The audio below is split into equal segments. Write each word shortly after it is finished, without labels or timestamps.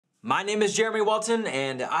My name is Jeremy Walton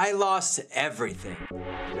and I lost everything.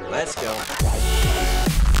 Let's go.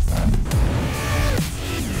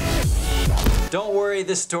 Don't worry,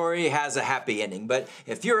 this story has a happy ending, but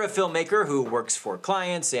if you're a filmmaker who works for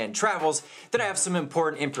clients and travels, then I have some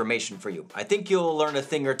important information for you. I think you'll learn a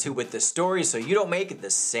thing or two with this story so you don't make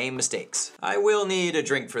the same mistakes. I will need a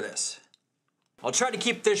drink for this. I'll try to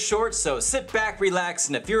keep this short, so sit back, relax,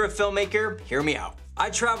 and if you're a filmmaker, hear me out. I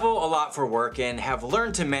travel a lot for work and have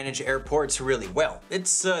learned to manage airports really well.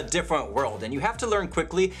 It's a different world and you have to learn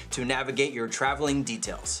quickly to navigate your traveling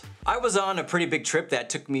details. I was on a pretty big trip that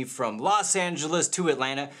took me from Los Angeles to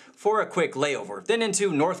Atlanta for a quick layover, then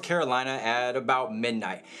into North Carolina at about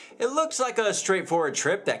midnight. It looked like a straightforward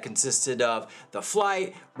trip that consisted of the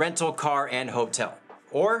flight, rental car, and hotel.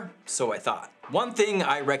 Or so I thought. One thing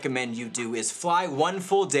I recommend you do is fly one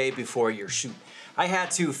full day before your shoot. I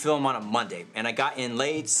had to film on a Monday and I got in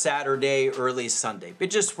late Saturday, early Sunday.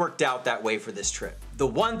 It just worked out that way for this trip. The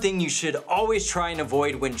one thing you should always try and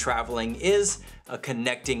avoid when traveling is a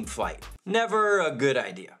connecting flight. Never a good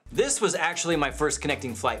idea. This was actually my first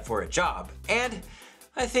connecting flight for a job, and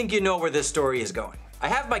I think you know where this story is going. I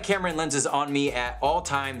have my camera and lenses on me at all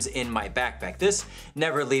times in my backpack. This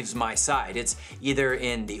never leaves my side. It's either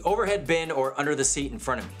in the overhead bin or under the seat in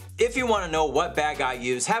front of me. If you want to know what bag I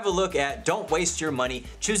use, have a look at Don't Waste Your Money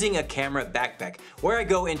Choosing a Camera Backpack, where I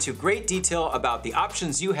go into great detail about the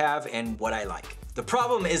options you have and what I like. The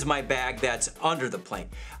problem is my bag that's under the plane.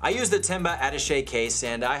 I use the Tenba Attache case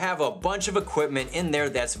and I have a bunch of equipment in there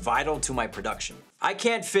that's vital to my production. I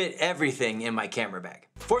can't fit everything in my camera bag.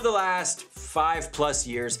 For the last 5+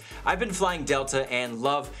 years, I've been flying Delta and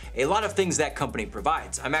love a lot of things that company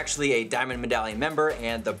provides. I'm actually a Diamond Medallion member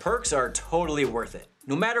and the perks are totally worth it.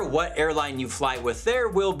 No matter what airline you fly with, there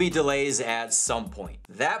will be delays at some point.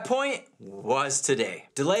 That point was today.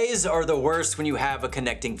 Delays are the worst when you have a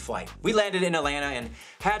connecting flight. We landed in Atlanta and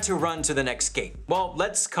had to run to the next gate. Well,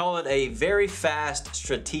 let's call it a very fast,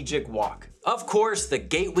 strategic walk. Of course, the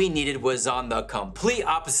gate we needed was on the complete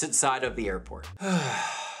opposite side of the airport.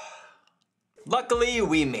 Luckily,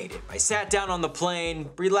 we made it. I sat down on the plane,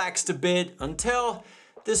 relaxed a bit, until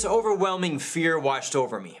this overwhelming fear washed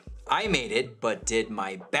over me. I made it, but did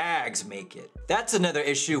my bags make it? That's another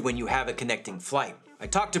issue when you have a connecting flight. I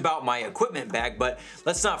talked about my equipment bag, but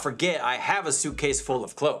let's not forget I have a suitcase full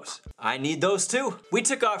of clothes. I need those too. We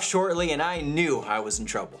took off shortly and I knew I was in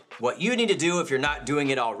trouble. What you need to do if you're not doing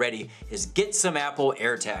it already is get some Apple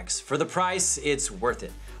AirTags. For the price, it's worth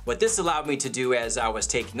it. What this allowed me to do as I was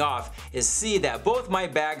taking off is see that both my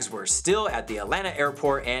bags were still at the Atlanta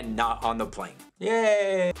airport and not on the plane.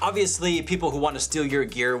 Yay! Obviously, people who want to steal your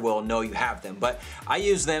gear will know you have them, but I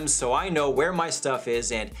use them so I know where my stuff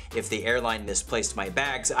is, and if the airline misplaced my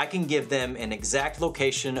bags, I can give them an exact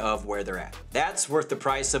location of where they're at. That's worth the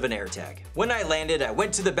price of an AirTag. When I landed, I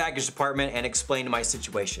went to the baggage department and explained my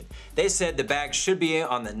situation. They said the bags should be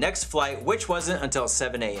on the next flight, which wasn't until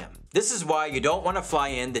 7 a.m. This is why you don't want to fly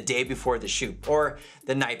in the day before the shoot or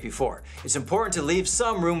the night before. It's important to leave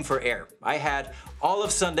some room for air. I had all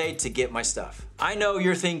of Sunday to get my stuff. I know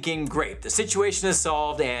you're thinking, great, the situation is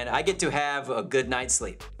solved and I get to have a good night's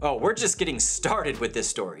sleep. Oh, we're just getting started with this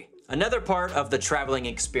story. Another part of the traveling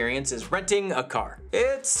experience is renting a car.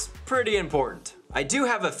 It's pretty important. I do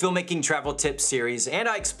have a filmmaking travel tips series and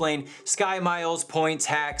I explain sky miles, points,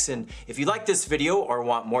 hacks, and if you like this video or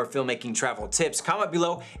want more filmmaking travel tips, comment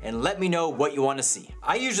below and let me know what you want to see.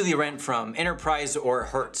 I usually rent from Enterprise or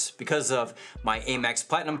Hertz. Because of my Amex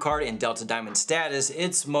Platinum card and Delta Diamond status,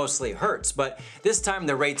 it's mostly Hertz, but this time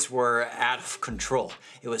the rates were out of control.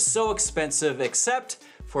 It was so expensive except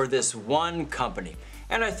for this one company.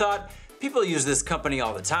 And I thought, people use this company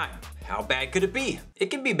all the time. How bad could it be? It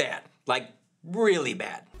can be bad, like really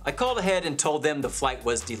bad. I called ahead and told them the flight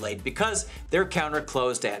was delayed because their counter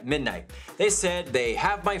closed at midnight. They said they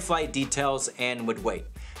have my flight details and would wait.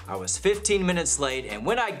 I was 15 minutes late and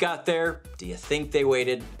when I got there, do you think they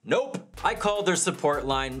waited? Nope. I called their support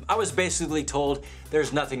line. I was basically told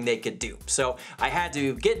there's nothing they could do. So I had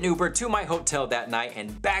to get an Uber to my hotel that night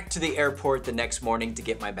and back to the airport the next morning to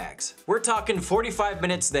get my bags. We're talking 45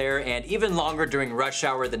 minutes there and even longer during rush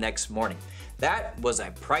hour the next morning. That was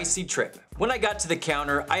a pricey trip. When I got to the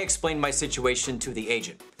counter, I explained my situation to the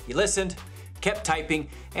agent. He listened, kept typing,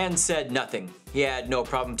 and said nothing. He had no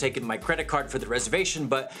problem taking my credit card for the reservation,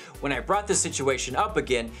 but when I brought the situation up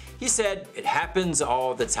again, he said it happens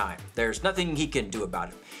all the time. There's nothing he can do about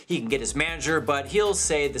it. He can get his manager, but he'll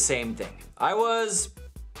say the same thing. I was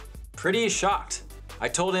pretty shocked. I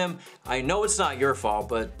told him, I know it's not your fault,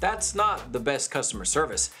 but that's not the best customer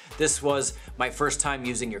service. This was my first time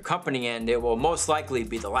using your company and it will most likely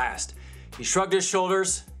be the last. He shrugged his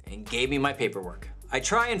shoulders and gave me my paperwork. I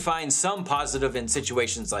try and find some positive in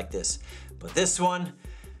situations like this, but this one,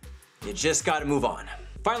 you just gotta move on.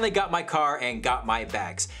 Finally got my car and got my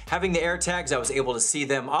bags. Having the AirTags, I was able to see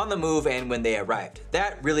them on the move and when they arrived.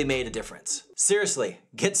 That really made a difference. Seriously,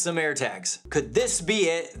 get some AirTags. Could this be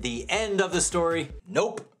it? The end of the story?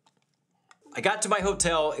 Nope. I got to my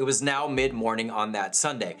hotel. It was now mid-morning on that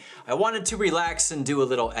Sunday. I wanted to relax and do a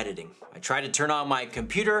little editing. I tried to turn on my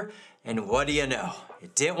computer, and what do you know?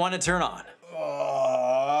 It didn't want to turn on.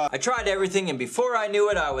 I tried everything, and before I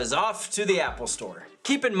knew it, I was off to the Apple store.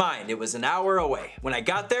 Keep in mind, it was an hour away. When I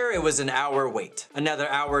got there, it was an hour wait. Another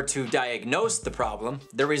hour to diagnose the problem.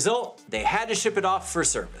 The result, they had to ship it off for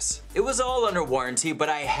service. It was all under warranty, but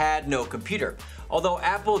I had no computer. Although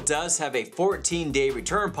Apple does have a 14-day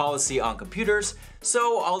return policy on computers,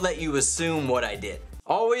 so I'll let you assume what I did.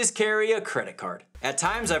 Always carry a credit card. At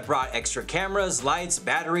times I've brought extra cameras, lights,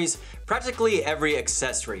 batteries, practically every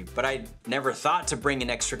accessory, but I never thought to bring an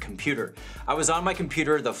extra computer. I was on my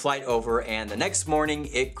computer the flight over and the next morning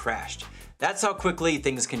it crashed. That's how quickly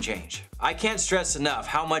things can change. I can't stress enough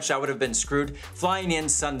how much I would have been screwed flying in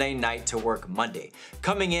Sunday night to work Monday.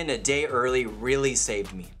 Coming in a day early really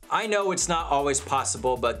saved me. I know it's not always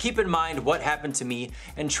possible, but keep in mind what happened to me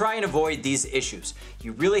and try and avoid these issues.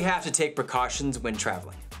 You really have to take precautions when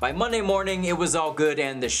traveling. By Monday morning, it was all good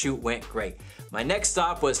and the shoot went great. My next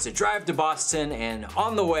stop was to drive to Boston, and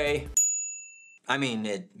on the way, I mean,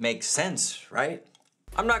 it makes sense, right?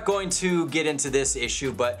 I'm not going to get into this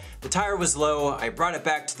issue, but the tire was low. I brought it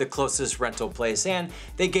back to the closest rental place and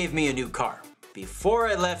they gave me a new car. Before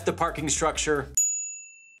I left the parking structure,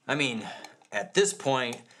 I mean, at this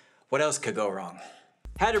point, what else could go wrong?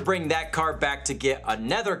 Had to bring that car back to get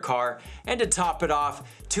another car, and to top it off,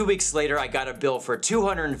 2 weeks later I got a bill for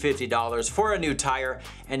 $250 for a new tire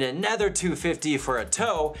and another $250 for a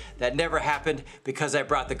tow that never happened because I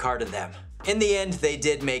brought the car to them. In the end, they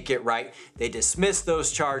did make it right. They dismissed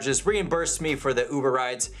those charges, reimbursed me for the Uber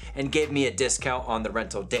rides, and gave me a discount on the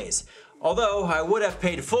rental days. Although I would have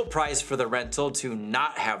paid full price for the rental to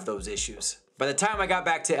not have those issues. By the time I got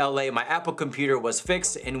back to LA, my Apple computer was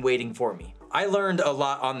fixed and waiting for me. I learned a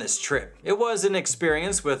lot on this trip. It was an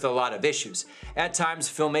experience with a lot of issues. At times,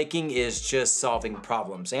 filmmaking is just solving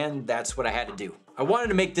problems, and that's what I had to do. I wanted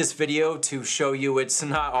to make this video to show you it's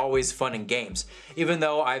not always fun and games. Even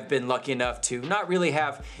though I've been lucky enough to not really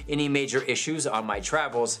have any major issues on my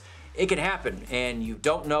travels, it can happen, and you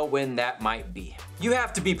don't know when that might be. You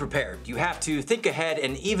have to be prepared. You have to think ahead,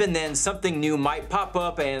 and even then something new might pop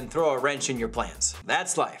up and throw a wrench in your plans.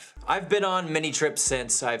 That's life. I've been on many trips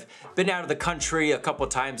since. I've been out of the country a couple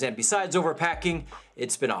times, and besides overpacking,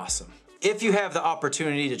 it's been awesome. If you have the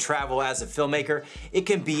opportunity to travel as a filmmaker, it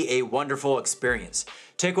can be a wonderful experience.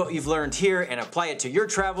 Take what you've learned here and apply it to your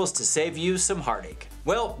travels to save you some heartache.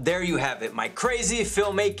 Well, there you have it, my crazy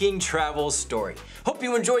filmmaking travel story. Hope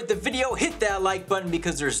you enjoyed the video. Hit that like button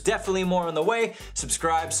because there's definitely more on the way.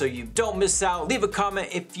 Subscribe so you don't miss out. Leave a comment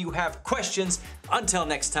if you have questions. Until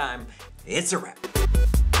next time, it's a wrap.